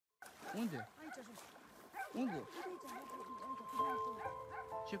Unde? Aici jos. Unde?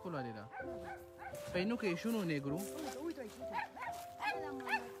 Ce culoare era? Roza. Păi nu, că e și unul negru. Uite aici, uite. Alea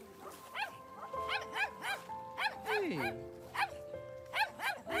mai Hei!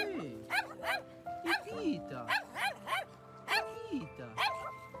 Hei! Iubita! Iubita!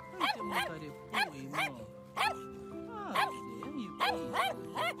 Uite mă care pui, mă! Haide, iubita!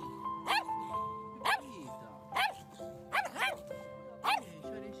 Iubita! Hei,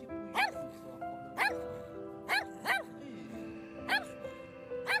 și are și puiuțul acolo.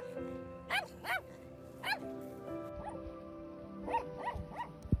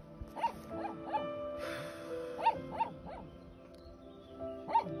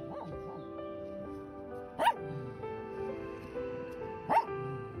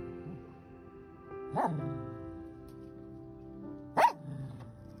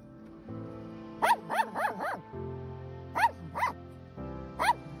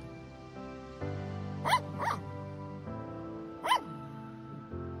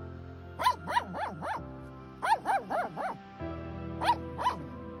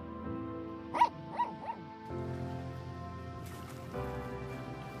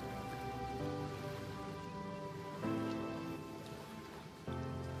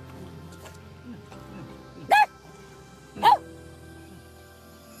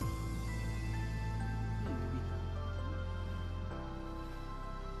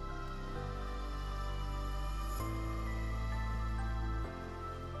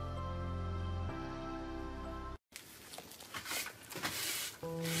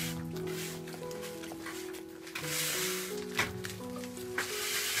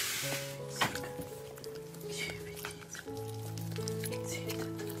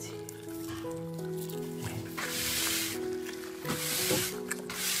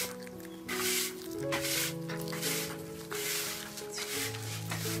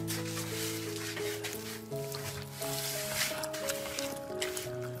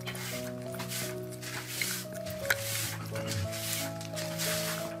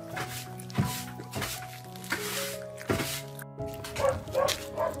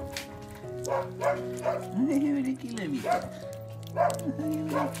 Ai, urechile mică. Ai,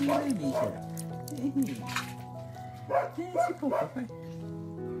 urechile mică. Hai, să popă, hai.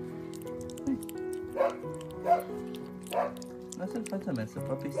 Lasă-l fața mea, să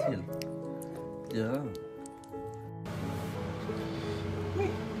papezi el. Da.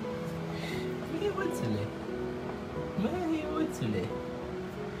 Măiuțule. Măiuțule.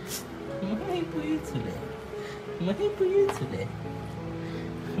 Măi, puiuțule. Măi, puiuțule.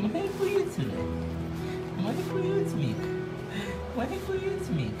 Măi, puiuțule. Măi, puiuț mic. Măi, puiuț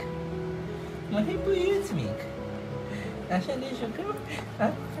mic. Măi, puiuț mic. Așa ne jucăm?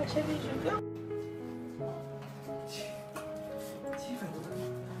 Așa ne jucăm? Ce fac?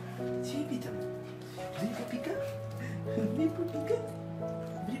 Ce iubită? Vrei pupică? Vrei pupică?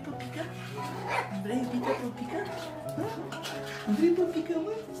 Vrei pupică? Vrei iubită pupică? Vrei pupică,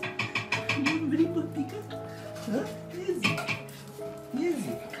 mă? Vrei pupică? Ia zi. Ia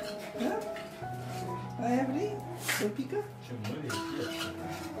zi. Aia vrei? Pupică? Ce mare e viața.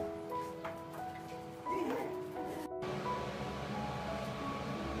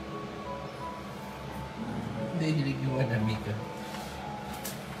 Dă-i legioana mică.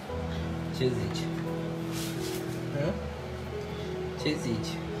 Ce zici? Ce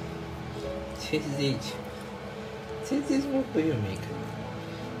zici? Ce zici? Ce zici, mă, puiul mic?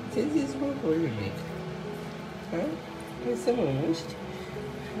 Ce zici, mă, puiul mic? Vrei să mă muști?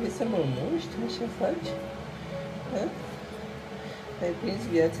 Vrei să mă muști? Așa faci? Ai prins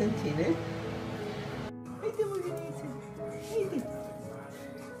viața în tine? Haide, mă, găniță! Haide!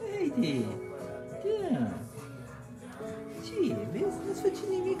 Haide! Da! Ce e? Vezi? Nu-ți face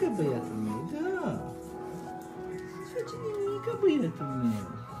nimică, băiatul meu, da! Nu-ți face nimică, băiatul meu!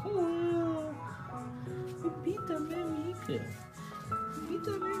 Iubita mea mică!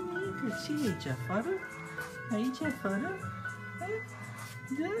 Iubita mea mică! Ce e aici, afară? Aici, afară?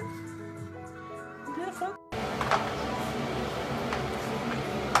 Da? Da, fac?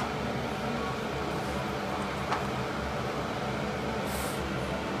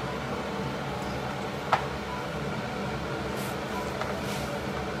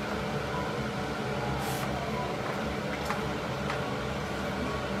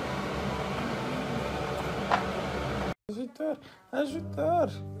 Ajutor! Ajutor!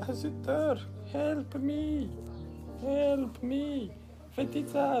 Ajutor! Help me! Help me!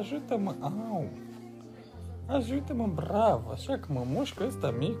 Fetița, ajută-mă! Au! Ajută-mă, bravo! Așa că mă mușcă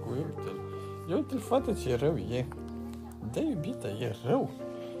ăsta micul, uite-l! Ia uite-l, fată, ce rău e! Da, iubita, e rău!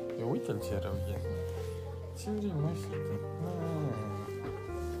 Ia uite-l ce rău e! Ce vrei, mă, și tu?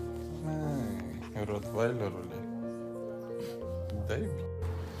 Rottweilerule. Da, iubi.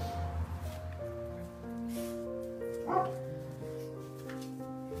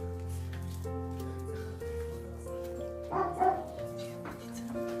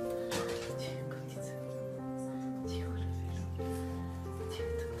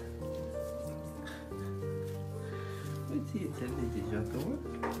 Uite, ți-a de joacă, mă?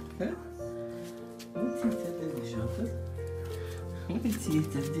 Ha? Uite, ți-a de joacă? Uite,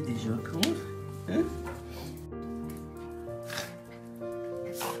 ți-a de joacă, mă? Ha?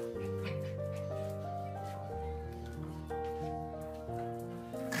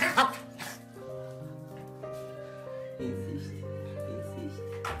 Insisti, insisti.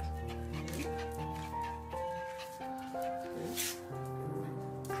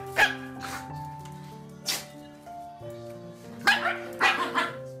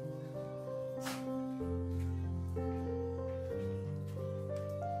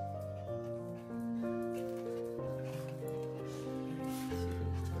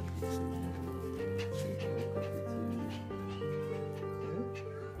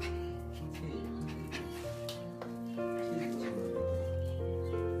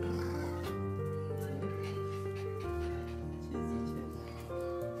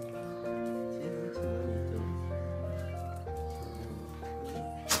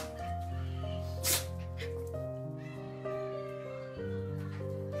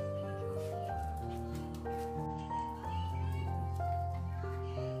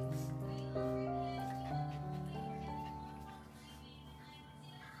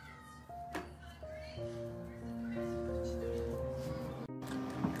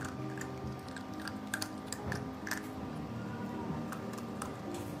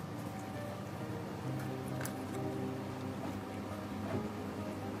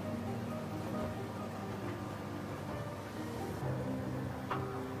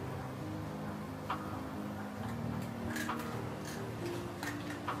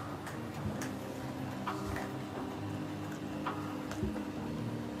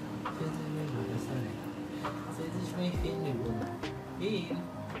 Vem, filho. Filho.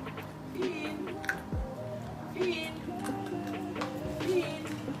 Filho. Filho. Filho.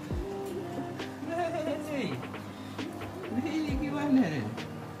 Hei. Hei, gimana?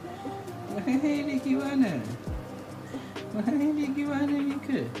 Hei, gimana? Hei, gimana,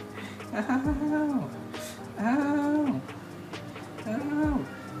 Mika? Au. Au.